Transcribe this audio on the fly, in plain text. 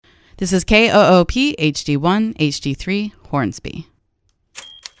This is KOOP HD1 HD3 Hornsby.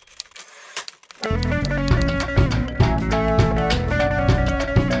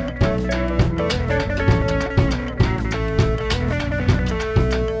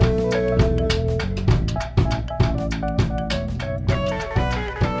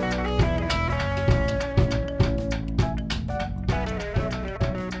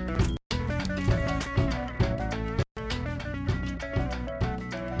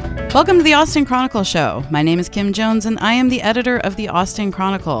 Welcome to the Austin Chronicle Show. My name is Kim Jones, and I am the editor of the Austin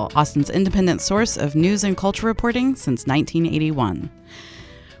Chronicle, Austin's independent source of news and culture reporting since 1981.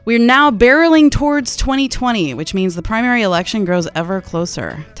 We're now barreling towards 2020, which means the primary election grows ever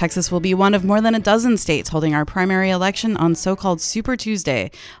closer. Texas will be one of more than a dozen states holding our primary election on so-called Super Tuesday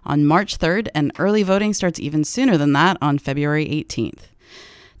on March 3rd, and early voting starts even sooner than that on February 18th.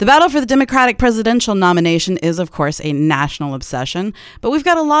 The battle for the Democratic presidential nomination is, of course, a national obsession, but we've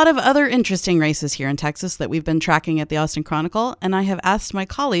got a lot of other interesting races here in Texas that we've been tracking at the Austin Chronicle, and I have asked my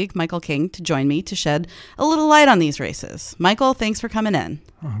colleague, Michael King, to join me to shed a little light on these races. Michael, thanks for coming in.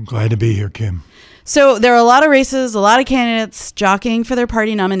 I'm glad to be here, Kim. So there are a lot of races, a lot of candidates jockeying for their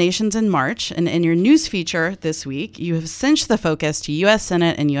party nominations in March, and in your news feature this week, you have cinched the focus to U.S.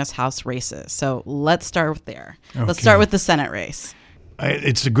 Senate and U.S. House races. So let's start there. Okay. Let's start with the Senate race.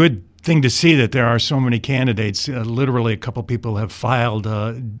 It's a good thing to see that there are so many candidates. Literally, a couple people have filed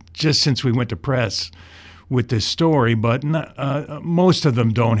just since we went to press with this story, but most of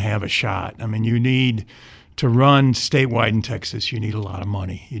them don't have a shot. I mean, you need to run statewide in Texas. You need a lot of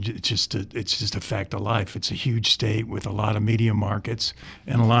money. It's just a fact of life. It's a huge state with a lot of media markets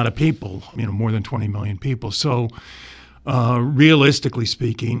and a lot of people. More than 20 million people. So, realistically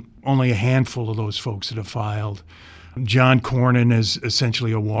speaking, only a handful of those folks that have filed. John Cornyn is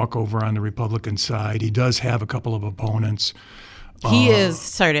essentially a walkover on the Republican side. He does have a couple of opponents. He is,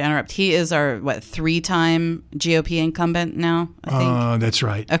 sorry to interrupt, he is our, three-time GOP incumbent now, I think? That's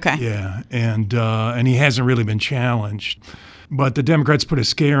right. Okay. Yeah, and he hasn't really been challenged. But the Democrats put a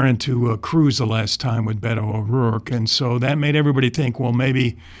scare into Cruz the last time with Beto O'Rourke, and so that made everybody think, well,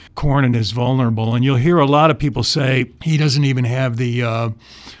 maybe Cornyn is vulnerable. And you'll hear a lot of people say he doesn't even have the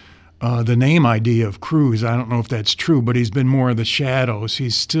name ID of Cruz. I don't know if that's true, but he's been more of the shadows.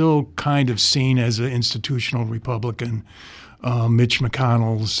 He's still kind of seen as an institutional Republican, Mitch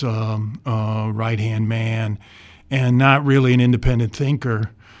McConnell's right-hand man, and not really an independent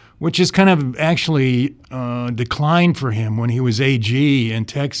thinker, which is kind of actually declined for him. When he was AG in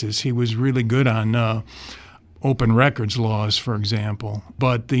Texas, he was really good on open records laws, for example.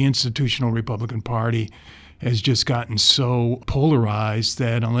 But the institutional Republican Party has just gotten so polarized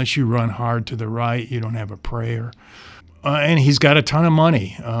that unless you run hard to the right, you don't have a prayer. And he's got a ton of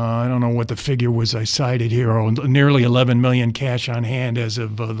money. I don't know what the figure was I cited here, nearly $11 million cash on hand as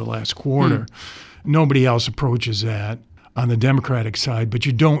of the last quarter. Nobody else approaches that on the Democratic side, but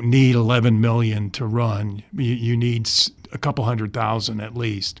you don't need $11 million to run. You need a couple 100,000 at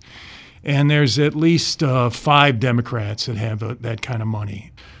least. And there's at least 5 Democrats that have that kind of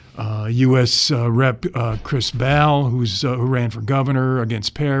money. U.S. Rep. Chris Bell, who ran for governor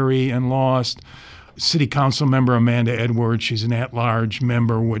against Perry and lost. City Council member Amanda Edwards, she's an at-large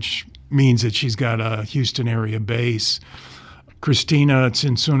member, which means that she's got a Houston area base. Christina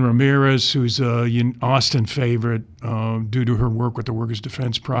Tzintzun Ramirez, who's an Austin favorite due to her work with the Workers'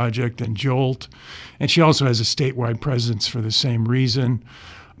 Defense Project and JOLT. And she also has a statewide presence for the same reason.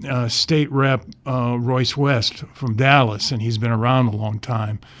 State Rep. Royce West from Dallas, and he's been around a long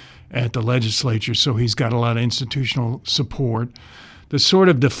time at the legislature, so he's got a lot of institutional support. The sort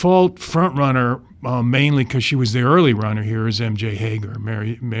of default front runner, mainly because she was the early runner here, is M.J. Hager.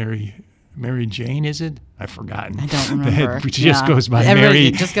 Mary Jane, is it? I've forgotten. I don't remember. She just goes by Mary.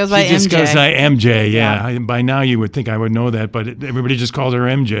 It just goes by MJ. She just goes by MJ, yeah. By now you would think I would know that, but everybody just called her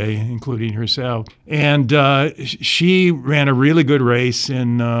MJ, including herself. And she ran a really good race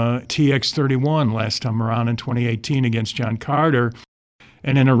in TX31 last time around in 2018 against John Carter.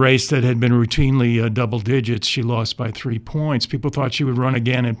 And in a race that had been routinely double digits, she lost by 3 points. People thought she would run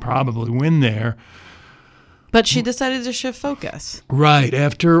again and probably win there. But she decided to shift focus. Right.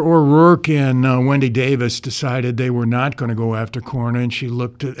 After O'Rourke and Wendy Davis decided they were not going to go after Cornyn, she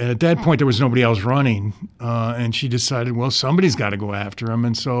looked at that point, there was nobody else running. And she decided, well, somebody's got to go after him.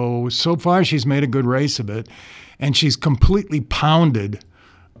 And so far, she's made a good race of it. And she's completely pounded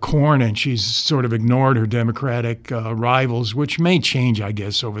Cornyn. She's sort of ignored her Democratic rivals, which may change, I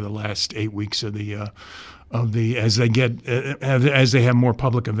guess, over the last 8 weeks of the as they have more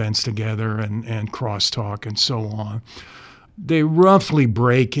public events together and crosstalk and so on. they roughly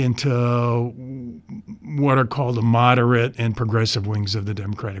break into what are called the moderate and progressive wings of the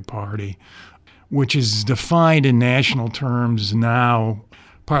Democratic Party, which is defined in national terms now,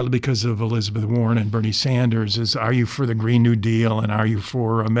 partly because of Elizabeth Warren and Bernie Sanders, is are you for the Green New Deal and are you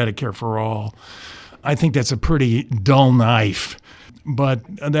for Medicare for all? I think that's a pretty dull knife, but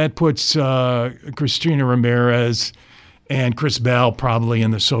that puts Cristina Ramirez and Chris Bell probably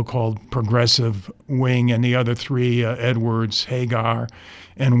in the so-called progressive wing, and the other three, Edwards, Hagar,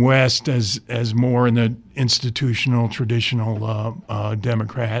 and West, as more in the institutional, traditional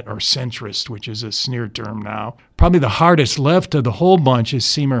Democrat or centrist, which is a sneer term now. Probably the hardest left of the whole bunch is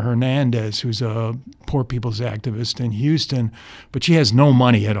Seymour Hernandez, who's a poor people's activist in Houston, but she has no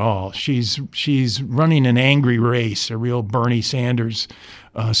money at all. She's running an angry race, a real Bernie Sanders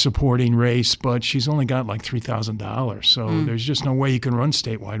supporting race, but she's only got like $3,000. So there's just no way you can run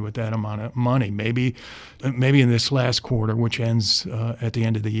statewide with that amount of money. Maybe in this last quarter, which ends at the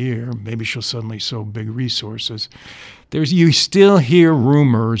end of the year, maybe she'll suddenly sow big resources. You still hear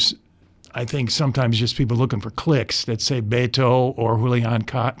rumors, I think sometimes just people looking for clicks, that say Beto or Julian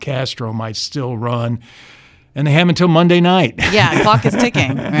Castro might still run. And they have until Monday night. Yeah, clock is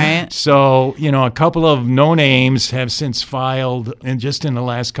ticking, right? So, a couple of no-names have since filed in the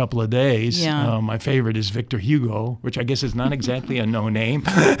last couple of days. Yeah. My favorite is Victor Hugo, which I guess is not exactly a no-name.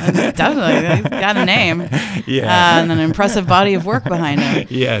 Definitely. He's got a name. Yeah. And an impressive body of work behind him.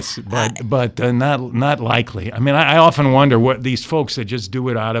 Yes, but not likely. I mean, I often wonder what these folks that just do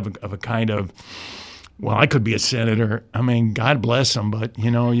it out of a kind of, well, I could be a senator. I mean, God bless them, but,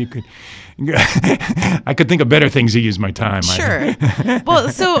 you could... I could think of better things to use my time. Sure. Well,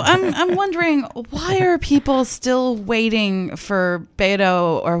 so I'm wondering, why are people still waiting for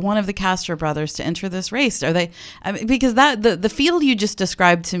Beto or one of the Castro brothers to enter this race? Are they? Because the field you just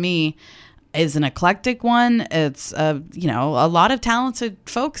described to me is an eclectic one. It's a lot of talented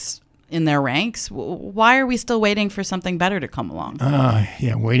folks in their ranks. Why are we still waiting for something better to come along?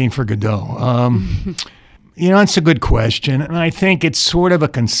 Waiting for Godot. It's a good question. And I think it's sort of a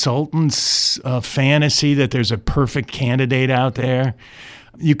consultant's fantasy that there's a perfect candidate out there.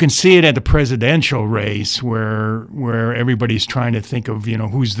 You can see it at the presidential race where everybody's trying to think of,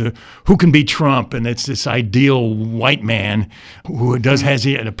 who can beat Trump, and it's this ideal white man who hasn't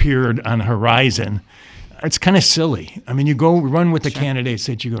yet appeared on the horizon. It's kind of silly. I mean, you go run with the candidates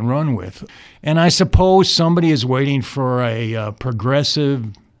that you can run with. And I suppose somebody is waiting for a progressive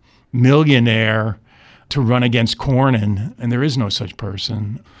millionaire to run against Cornyn, and there is no such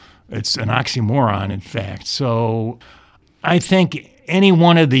person. It's an oxymoron, in fact. So I think any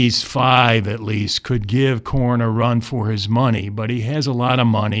one of these five, at least, could give Cornyn a run for his money, but he has a lot of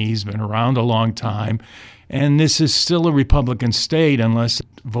money. He's been around a long time, and this is still a Republican state unless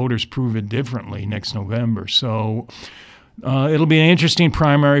voters prove it differently next November. So it'll be an interesting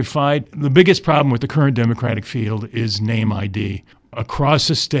primary fight. The biggest problem with the current Democratic field is name ID. Across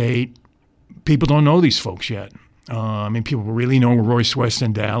the state, people don't know these folks yet. People really know Royce West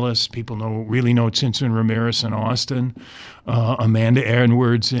in Dallas. People really know Cynthia Ramirez in Austin, Amanda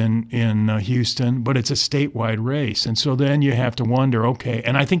Edwards in Houston. But it's a statewide race. And so then you have to wonder, okay,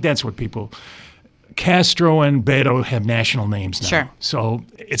 and I think that's what Castro and Beto have national names now. Sure. So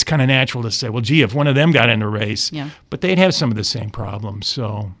it's kind of natural to say, well, gee, if one of them got in a race, but they'd have some of the same problems.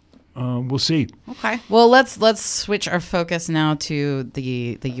 So we'll see. Okay. Well, let's switch our focus now to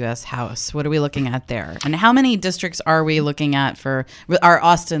the U.S. House. What are we looking at there? And how many districts are we looking at for our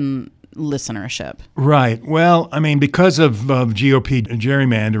Austin listenership? Right. Well, because of GOP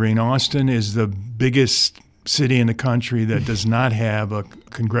gerrymandering, Austin is the biggest city in the country that does not have a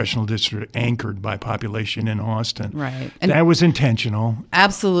congressional district anchored by population in Austin. Right. And that was intentional.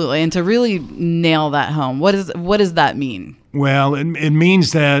 Absolutely. And to really nail that home, what does that mean? Well, it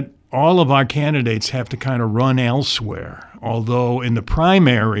means that all of our candidates have to kind of run elsewhere, although in the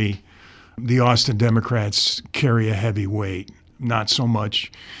primary, the Austin Democrats carry a heavy weight, not so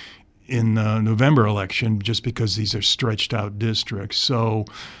much in the November election, just because these are stretched out districts. So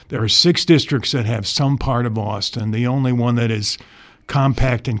there are 6 districts that have some part of Austin. The only one that is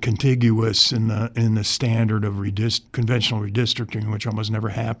compact and contiguous in the standard of conventional redistricting, which almost never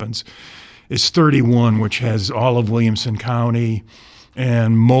happens, is 31, which has all of Williamson County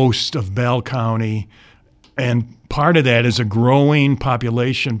and most of Bell County, and part of that is a growing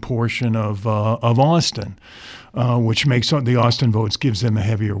population portion of Austin, which makes the Austin votes, gives them a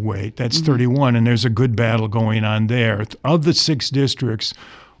heavier weight. That's 31, and there's a good battle going on there. Of the 6 districts,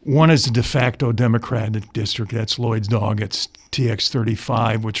 one is the de facto Democratic district. That's Lloyd's Dog. It's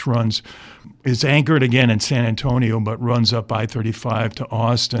TX35, which is anchored again in San Antonio, but runs up I-35 to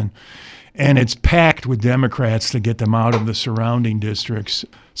Austin. And it's packed with Democrats to get them out of the surrounding districts.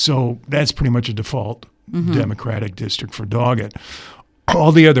 So that's pretty much a default Democratic district for Doggett.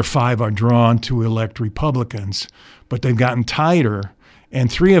 All the other 5 are drawn to elect Republicans, but they've gotten tighter,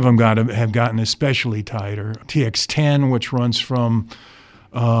 and 3 of them have gotten especially tighter. TX10, which runs from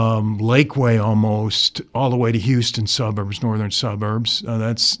Lakeway almost all the way to Houston suburbs, northern suburbs.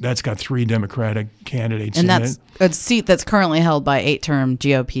 That's got 3 Democratic candidates and in that's it. a seat that's currently held by 8-term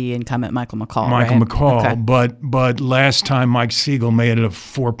GOP incumbent Michael McCall. McCall, Okay. but last time Mike Siegel made it a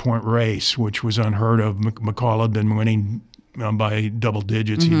 4-point race, which was unheard of. McCall had been winning by double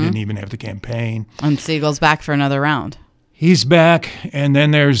digits. He didn't even have to campaign. And Siegel's back for another round. He's back, and then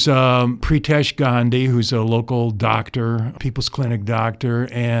there's Pritesh Gandhi, who's a local doctor, People's Clinic doctor,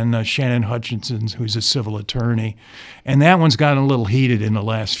 and Shannon Hutchinson, who's a civil attorney. And that one's gotten a little heated in the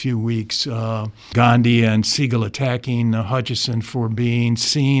last few weeks. Gandhi and Siegel attacking Hutchinson for being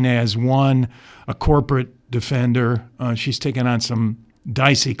seen as, one, a corporate defender. She's taken on some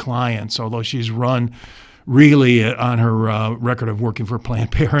dicey clients, although she's run really on her record of working for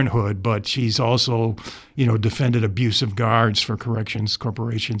Planned Parenthood, but she's also, defended abusive guards for Corrections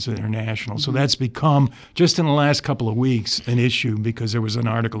Corporations International. So that's become, just in the last couple of weeks, an issue because there was an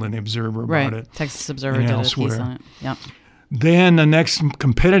article in the Observer about it. Texas Observer did a piece on it. Yep. Then the next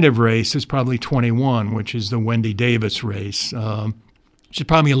competitive race is probably 21, which is the Wendy Davis race. Which is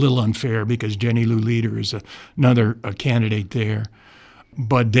probably a little unfair because Jenny Lou Leader is another candidate there.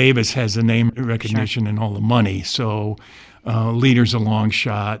 But Davis has the name recognition and all the money, so Leader's a long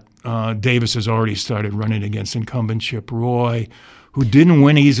shot. Davis has already started running against incumbent Chip Roy, who didn't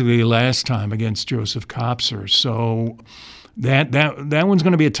win easily last time against Joseph Kopser. So that one's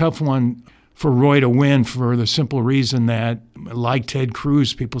going to be a tough one for Roy to win for the simple reason that, like Ted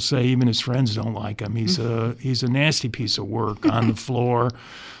Cruz, people say even his friends don't like him. He's a nasty piece of work on the floor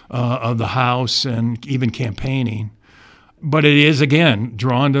of the House and even campaigning. But it is, again,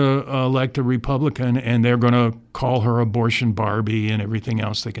 drawn to elect a Republican, and they're going to call her abortion Barbie and everything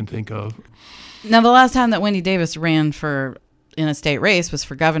else they can think of. Now, the last time that Wendy Davis ran in a state race was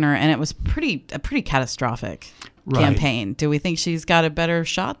for governor, and it was a pretty catastrophic campaign. Do we think she's got a better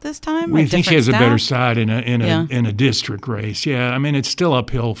shot this time? We think she has a better shot in a district race. Yeah, I mean, it's still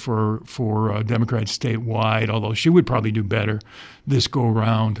uphill for Democrats statewide, although she would probably do better this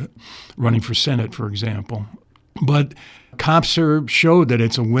go-around running for Senate, for example. But Kopser showed that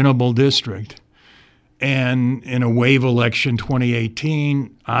it's a winnable district. And in a wave election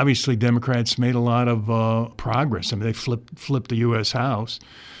 2018, obviously Democrats made a lot of progress. I mean, they flipped the U.S. House,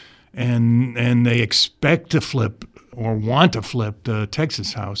 and they expect to flip or want to flip the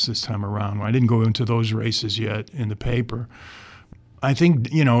Texas House this time around. I didn't go into those races yet in the paper. I think,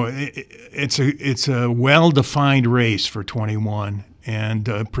 it's a well-defined race for 21,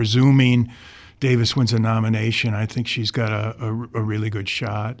 and presuming Davis wins a nomination, I think she's got a really good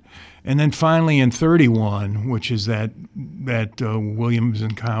shot. And then finally in 31, which is that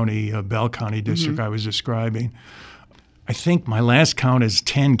Williamson County, Bell County district I was describing, I think my last count is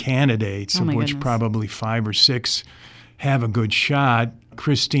 10 candidates, of which probably 5 or 6 have a good shot.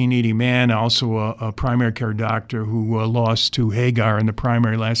 Christine Edie Mann, also a primary care doctor who lost to Hagar in the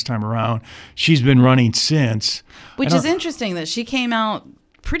primary last time around. She's been running since. Which is interesting that she came out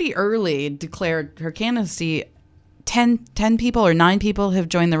pretty early, declared her candidacy. 10 people or 9 people have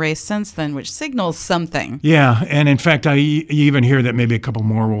joined the race since then, which signals something. Yeah, and in fact, I even hear that maybe a couple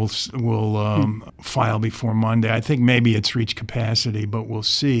more will file before Monday. I think maybe it's reached capacity, but we'll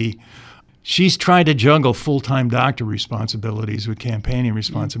see. She's tried to juggle full-time doctor responsibilities with campaigning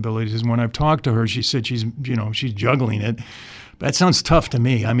responsibilities. And when I've talked to her, she said she's juggling it. That sounds tough to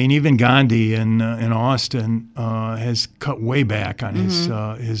me. I mean, even Gandhi in Austin has cut way back on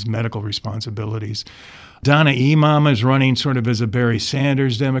his medical responsibilities. Donna Imam is running sort of as a Barry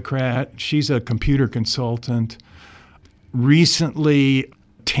Sanders Democrat. She's a computer consultant. Recently,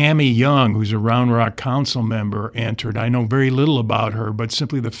 Tammy Young, who's a Round Rock Council member, entered. I know very little about her, but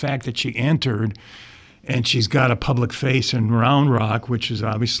simply the fact that she entered and she's got a public face in Round Rock, which is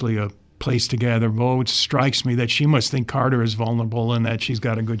obviously a place to gather votes, strikes me that she must think Carter is vulnerable and that she's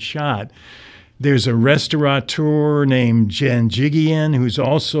got a good shot. There's a restaurateur named Jen Jigian, who's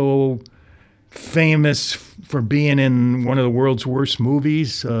also famous for being in one of the world's worst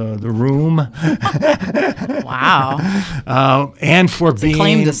movies, The Room. Wow. And for it's being... a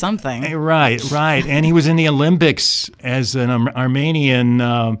claim to something. Right. And he was in the Olympics as an Armenian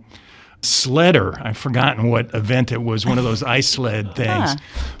sledder. I've forgotten what event it was, one of those ice sled things.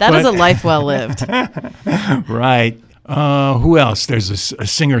 That is a life well lived. Right. Who else? There's a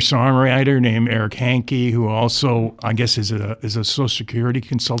singer-songwriter named Eric Hankey, who also, I guess, is a Social Security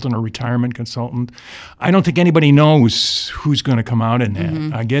consultant or retirement consultant. I don't think anybody knows who's going to come out in that.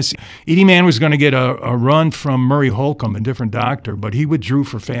 Mm-hmm. I guess Edie Mann was going to get a run from Murray Holcomb, a different doctor, but he withdrew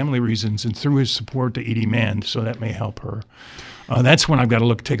for family reasons and threw his support to Edie Mann, so that may help her. That's one I've got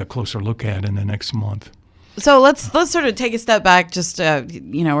to take a closer look at in the next month. So let's sort of take a step back. Just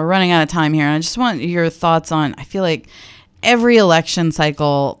we're running out of time here, and I just want your thoughts on. I feel like every election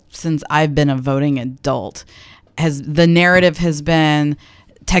cycle since I've been a voting adult, the narrative has been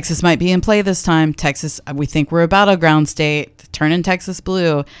Texas might be in play this time. Texas, we think we're a battleground state. Turning Texas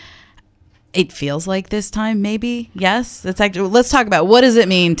blue. It feels like this time, maybe. Yes, it's actually. Let's talk about what does it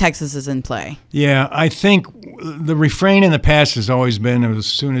mean Texas is in play. Yeah, I think the refrain in the past has always been as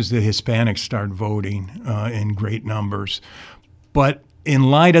soon as the Hispanics start voting in great numbers. But in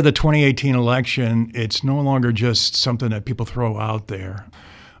light of the 2018 election, it's no longer just something that people throw out there.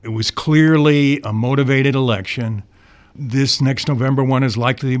 It was clearly a motivated election. This next November one is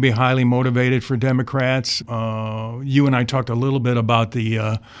likely to be highly motivated for Democrats. You and I talked a little bit about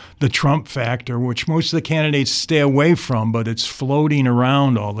the Trump factor, which most of the candidates stay away from, but it's floating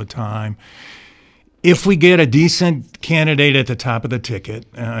around all the time. If we get a decent candidate at the top of the ticket,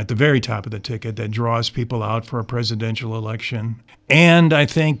 at the very top of the ticket, that draws people out for a presidential election, and I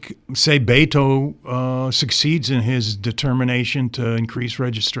think, say, Beto succeeds in his determination to increase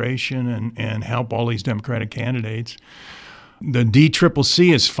registration and help all these Democratic candidates, the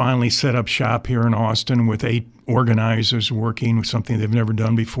DCCC has finally set up shop here in Austin with 8 organizers working with something they've never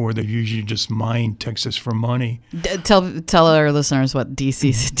done before. They've usually just mined Texas for money. Tell our listeners what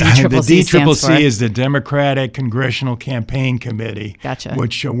DCCC the DCCC stands for. is the Democratic Congressional Campaign Committee, Gotcha.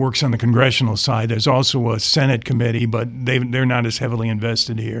 Which works on the congressional side. There's also a Senate committee, but they're not as heavily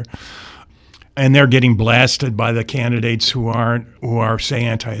invested here. And they're getting blasted by the candidates who are say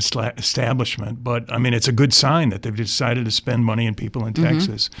anti-establishment. But I mean, it's a good sign that they've decided to spend money on people in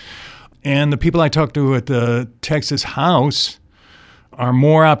Texas. And the people I talked to at the Texas House are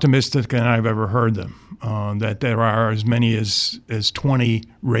more optimistic than I've ever heard them. That there are as many as 20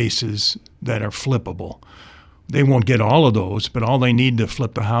 races that are flippable. They won't get all of those, but all they need to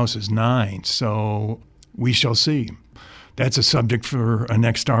flip the House is 9. So we shall see. That's a subject for a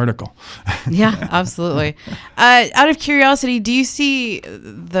next article. Yeah, absolutely. Out of curiosity, do you see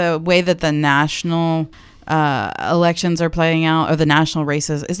the way that the national elections are playing out, or the national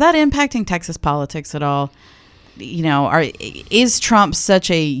races, is that impacting Texas politics at all? Is Trump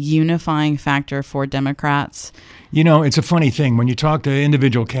such a unifying factor for Democrats? It's a funny thing. When you talk to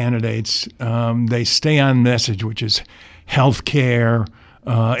individual candidates, they stay on message, which is health care,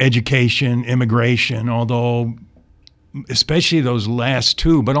 education, immigration, although especially those last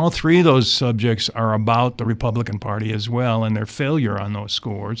 2, but all 3 of those subjects are about the Republican Party as well and their failure on those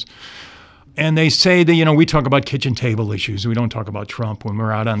scores. And they say that, we talk about kitchen table issues. We don't talk about Trump when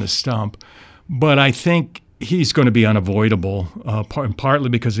we're out on the stump. But I think he's going to be unavoidable, partly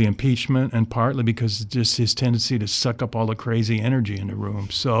because of the impeachment and partly because of just his tendency to suck up all the crazy energy in the room.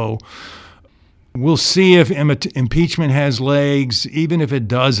 So we'll see if impeachment has legs. Even if it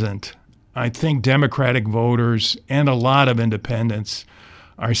doesn't, I think Democratic voters and a lot of independents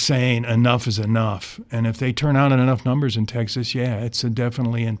are saying enough is enough. And if they turn out in enough numbers in Texas, it's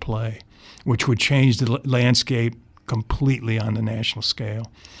definitely in play, which would change the landscape completely on the national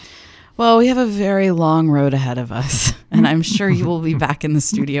scale. Well, we have a very long road ahead of us, and I'm sure you will be back in the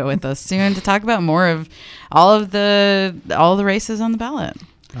studio with us soon to talk about more of all the races on the ballot.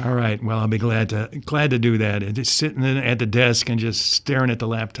 All right. Well, I'll be glad to do that. Just sitting at the desk and just staring at the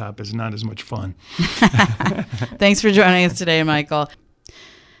laptop is not as much fun. Thanks for joining us today, Michael.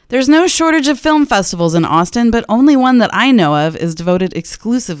 There's no shortage of film festivals in Austin, but only one that I know of is devoted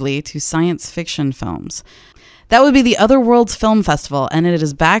exclusively to science fiction films. That would be the Other Worlds Film Festival, and it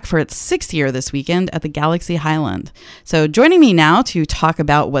is back for its 6th year this weekend at the Galaxy Highland. So joining me now to talk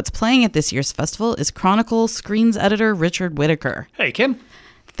about what's playing at this year's festival is Chronicle screens editor Richard Whitaker. Hey, Kim.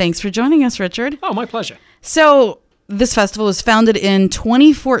 Thanks for joining us, Richard. Oh, my pleasure. So this festival was founded in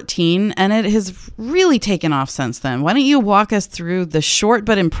 2014, and it has really taken off since then. Why don't you walk us through the short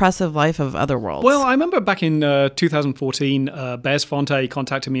but impressive life of Otherworlds? Well, I remember back in 2014, Bears Fonte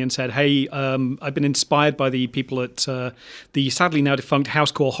contacted me and said, hey, I've been inspired by the people at the sadly now defunct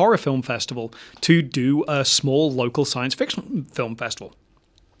Housecore Horror Film Festival to do a small local science fiction film festival.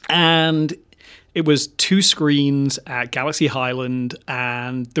 And It was 2 screens at Galaxy Highland,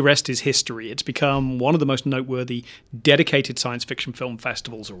 and the rest is history. It's become one of the most noteworthy dedicated science fiction film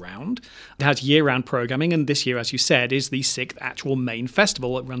festivals around. It has year-round programming, and this year, as you said, is the 6th actual main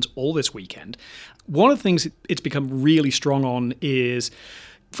festival. It runs all this weekend. One of the things it's become really strong on is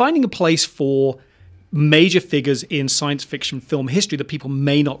finding a place for major figures in science fiction film history that people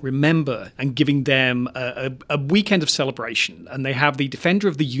may not remember and giving them a weekend of celebration. And they have the Defender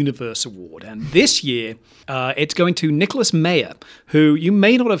of the Universe Award. And this year, it's going to Nicholas Meyer, who you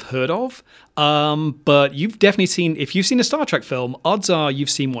may not have heard of, but you've definitely seen, if you've seen a Star Trek film, odds are you've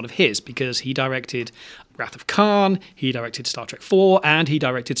seen one of his, because he directed Wrath of Khan, he directed Star Trek 4, and he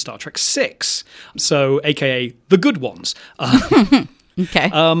directed Star Trek 6. So, aka the good ones.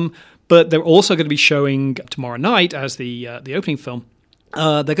 Okay. But they're also going to be showing tomorrow night as the opening film.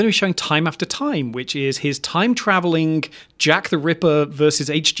 They're going to be showing Time After Time, which is his time-traveling Jack the Ripper versus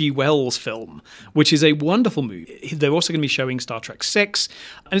H.G. Wells film, which is a wonderful movie. They're also going to be showing Star Trek 6,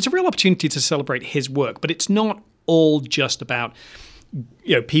 and it's a real opportunity to celebrate his work. But it's not all just about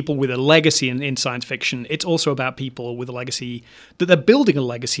people with a legacy in science fiction. It's also about people with a legacy, that they're building a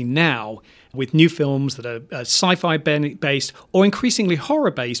legacy now with new films that are sci-fi based or increasingly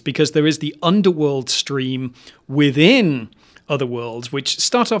horror based, because there is the underworld stream within Other Worlds, which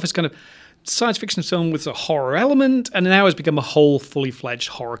started off as kind of science fiction film with a horror element, and now has become a whole fully fledged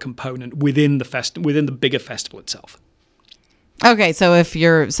horror component within the bigger festival itself. Okay, so if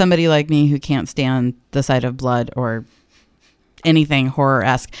you're somebody like me who can't stand the sight of blood or anything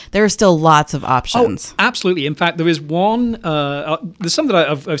horror-esque, there are still lots of options. Oh, absolutely. In fact, there is one, there's some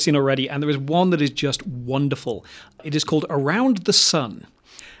that I've seen already, and there is one that is just wonderful. It is called Around the Sun.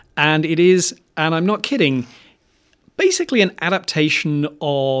 And it is, and I'm not kidding, basically an adaptation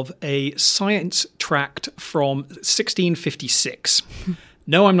of a science tract from 1656.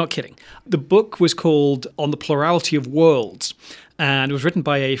 No, I'm not kidding. The book was called On the Plurality of Worlds, and it was written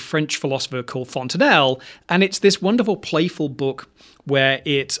by a French philosopher called Fontenelle, and it's this wonderful, playful book where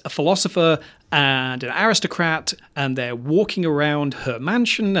it's a philosopher and an aristocrat, and they're walking around her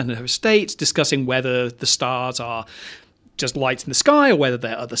mansion and her estates, discussing whether the stars are just lights in the sky or whether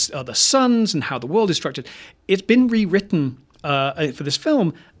there are other suns and how the world is structured. It's been rewritten for this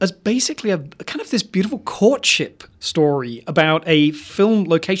film as basically a kind of this beautiful courtship story about a film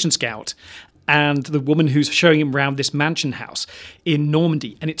location scout and the woman who's showing him around this mansion house in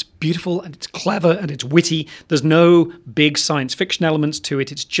Normandy. And it's beautiful and it's clever and it's witty. There's no big science fiction elements to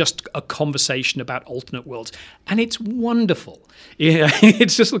it. It's just a conversation about alternate worlds. And it's wonderful. Yeah,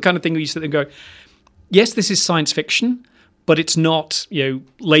 it's just the kind of thing where you sit there and go, yes, this is science fiction, but it's not,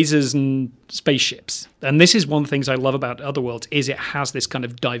 lasers and spaceships. And this is one of the things I love about Otherworlds, is it has this kind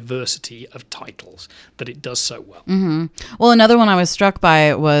of diversity of titles that it does so well. Mm-hmm. Well, another one I was struck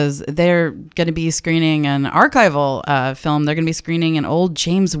by was they're going to be screening an archival film. They're going to be screening an old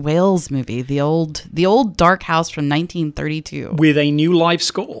James Whale's movie, the old Dark House from 1932. With a new live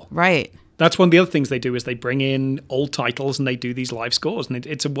score. Right. That's one of the other things they do, is they bring in old titles and they do these live scores. And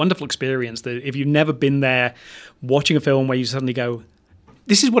it's a wonderful experience that if you've never been there watching a film where you suddenly go,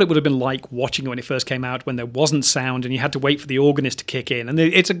 this is what it would have been like watching it when it first came out, when there wasn't sound and you had to wait for the organist to kick in. And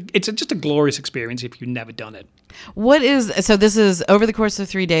it's just a glorious experience if you've never done it. So this is over the course of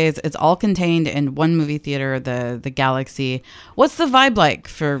 3 days. It's all contained in one movie theater, the Galaxy. What's the vibe like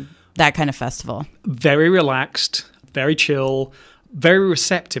for that kind of festival? Very relaxed, very chill, very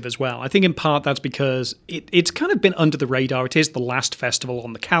receptive as well. I think in part that's because it's kind of been under the radar. It is the last festival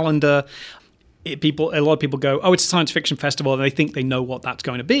on the calendar. A lot of people go, oh, it's a science fiction festival, and they think they know what that's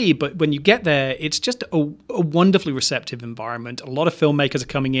going to be. But when you get there, it's just a wonderfully receptive environment. A lot of filmmakers are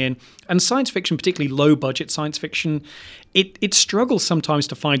coming in, and science fiction, particularly low-budget science fiction, it struggles sometimes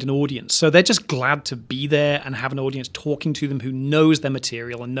to find an audience. So they're just glad to be there and have an audience talking to them who knows their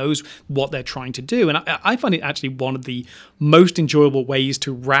material and knows what they're trying to do. And I find it actually one of the most enjoyable ways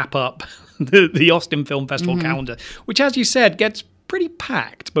to wrap up the Austin Film Festival calendar, which, as you said, gets pretty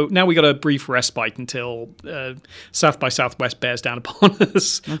packed, but now we got a brief respite until South by Southwest bears down upon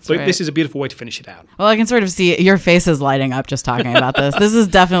us. But right. This is a beautiful way to finish it out. Well, I can sort of see your faces lighting up just talking about this. This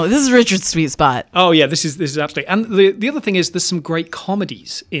is Richard's sweet spot. Oh yeah, this is absolutely. And the other thing is, there's some great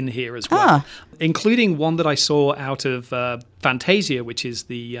comedies in here as well, including one that I saw out of Fantasia, which is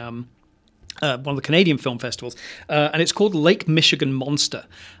the one of the Canadian film festivals, and it's called Lake Michigan Monster.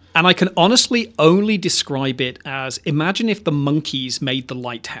 And I can honestly only describe it as, imagine if the Monkees made The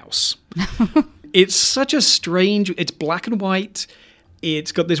Lighthouse. It's such a strange, it's black and white,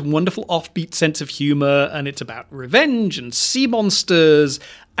 it's got this wonderful offbeat sense of humor, and it's about revenge and sea monsters,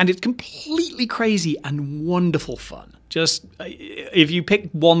 and it's completely crazy and wonderful fun. Just if you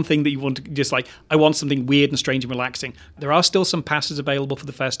pick one thing that you want to just like, I want something weird and strange and relaxing, there are still some passes available for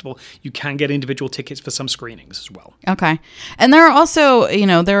the festival. You can get individual tickets for some screenings as well. Okay. And there are also,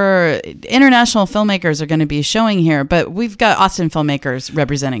 there are international filmmakers are going to be showing here, but we've got Austin filmmakers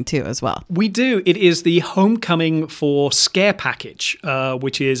representing too as well. We do. It is the homecoming for Scare Package,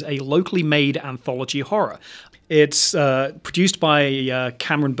 which is a locally made anthology horror. It's produced by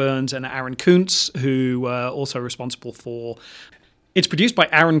Cameron Burns and Aaron Kuntz, who are also responsible for... It's produced by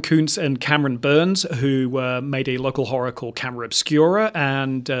Aaron Kuntz and Cameron Burns, who made a local horror called Camera Obscura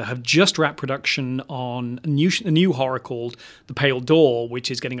and have just wrapped production on a new horror called The Pale Door,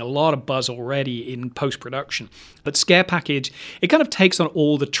 which is getting a lot of buzz already in post-production. But Scare Package, it kind of takes on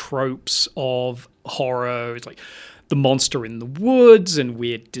all the tropes of horror. It's like the monster in the woods and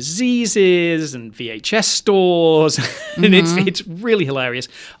weird diseases and VHS stores. And it's really hilarious.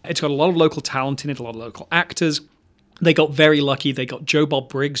 It's got a lot of local talent in it, a lot of local actors. They got very lucky. They got Joe Bob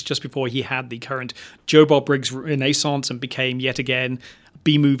Briggs just before he had the current Joe Bob Briggs renaissance and became yet again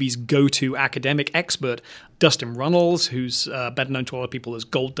B-movies go-to academic expert. Dustin Runnels, who's better known to a lot of people as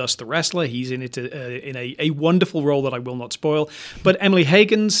Gold Dust the Wrestler. He's in it in a wonderful role that I will not spoil. But Emily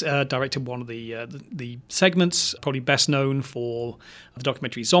Hagens directed one of the segments, probably best known for the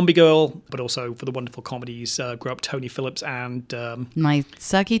documentary Zombie Girl, but also for the wonderful comedies Grow Up Tony Phillips and... My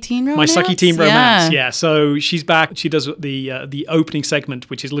Sucky Teen Romance? My Sucky Teen Romance, yeah. So she's back. She does the opening segment,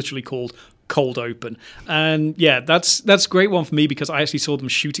 which is literally called Cold Open. And yeah, that's a great one for me because I actually saw them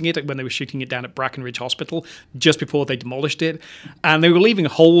shooting it when they were shooting it down at Brackenridge Hospital just before they demolished it. And they were leaving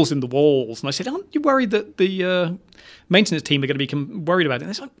holes in the walls. And I said, aren't you worried that the maintenance team are going to be worried about it? And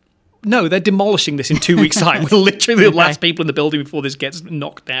they said, no, they're demolishing this in 2 weeks' time. We're literally the last people in the building before this gets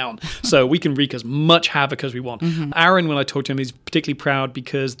knocked down. So we can wreak as much havoc as we want. Aaron, when I talked to him, is particularly proud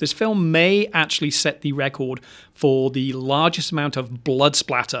because this film may actually set the record for the largest amount of blood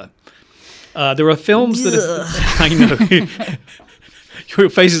splatter. There are films that I know. Your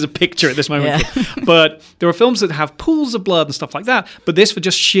face is a picture at this moment. Yeah. But there are films that have pools of blood and stuff like that. But this, for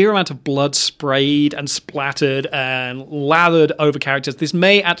just sheer amount of blood sprayed and splattered and lathered over characters, this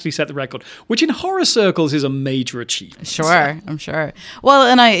may actually set the record, which in horror circles is a major achievement. Sure, I'm sure. Well,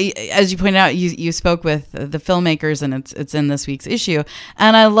 and as you pointed out, you spoke with the filmmakers, and it's in this week's issue.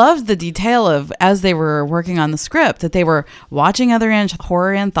 And I loved the detail of, as they were working on the script, that they were watching other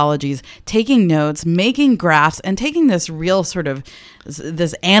horror anthologies, taking notes, making graphs, and taking this real sort of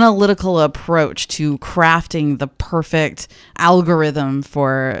this analytical approach to crafting the perfect algorithm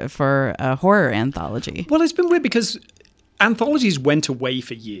for a horror anthology. Well, it's been weird because anthologies went away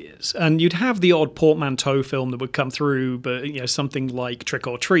for years, and you'd have the odd portmanteau film that would come through, but something like Trick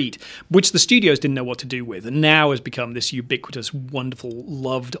or Treat, which the studios didn't know what to do with, and now has become this ubiquitous, wonderful,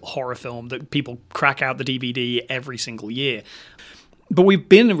 loved horror film that people crack out the DVD every single year. But we've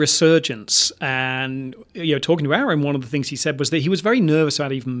been a resurgence, and talking to Aaron, one of the things he said was that he was very nervous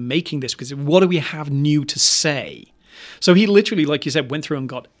about even making this because what do we have new to say? So he literally, like you said, went through and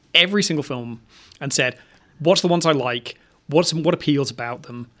got every single film and said, what's the ones I like? What appeals about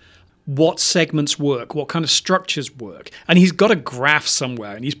them? What segments work? What kind of structures work? And he's got a graph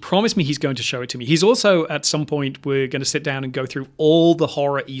somewhere, and he's promised me he's going to show it to me. He's also, at some point, we're going to sit down and go through all the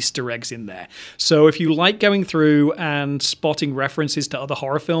horror Easter eggs in there. So if you like going through and spotting references to other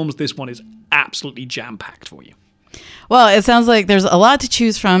horror films, this one is absolutely jam-packed for you. Well, it sounds like there's a lot to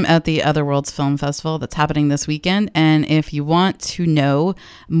choose from at the Other Worlds Film Festival that's happening this weekend. And if you want to know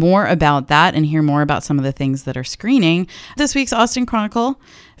more about that and hear more about some of the things that are screening, this week's Austin Chronicle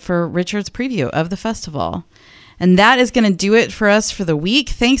for Richard's preview of the festival. And that is going to do it for us for the week.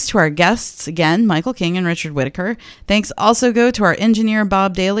 Thanks to our guests, again, Michael King and Richard Whitaker. Thanks also go to our engineer,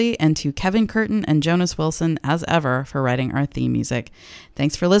 Bob Daly, and to Kevin Curtin and Jonas Wilson, as ever, for writing our theme music.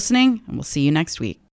 Thanks for listening, and we'll see you next week.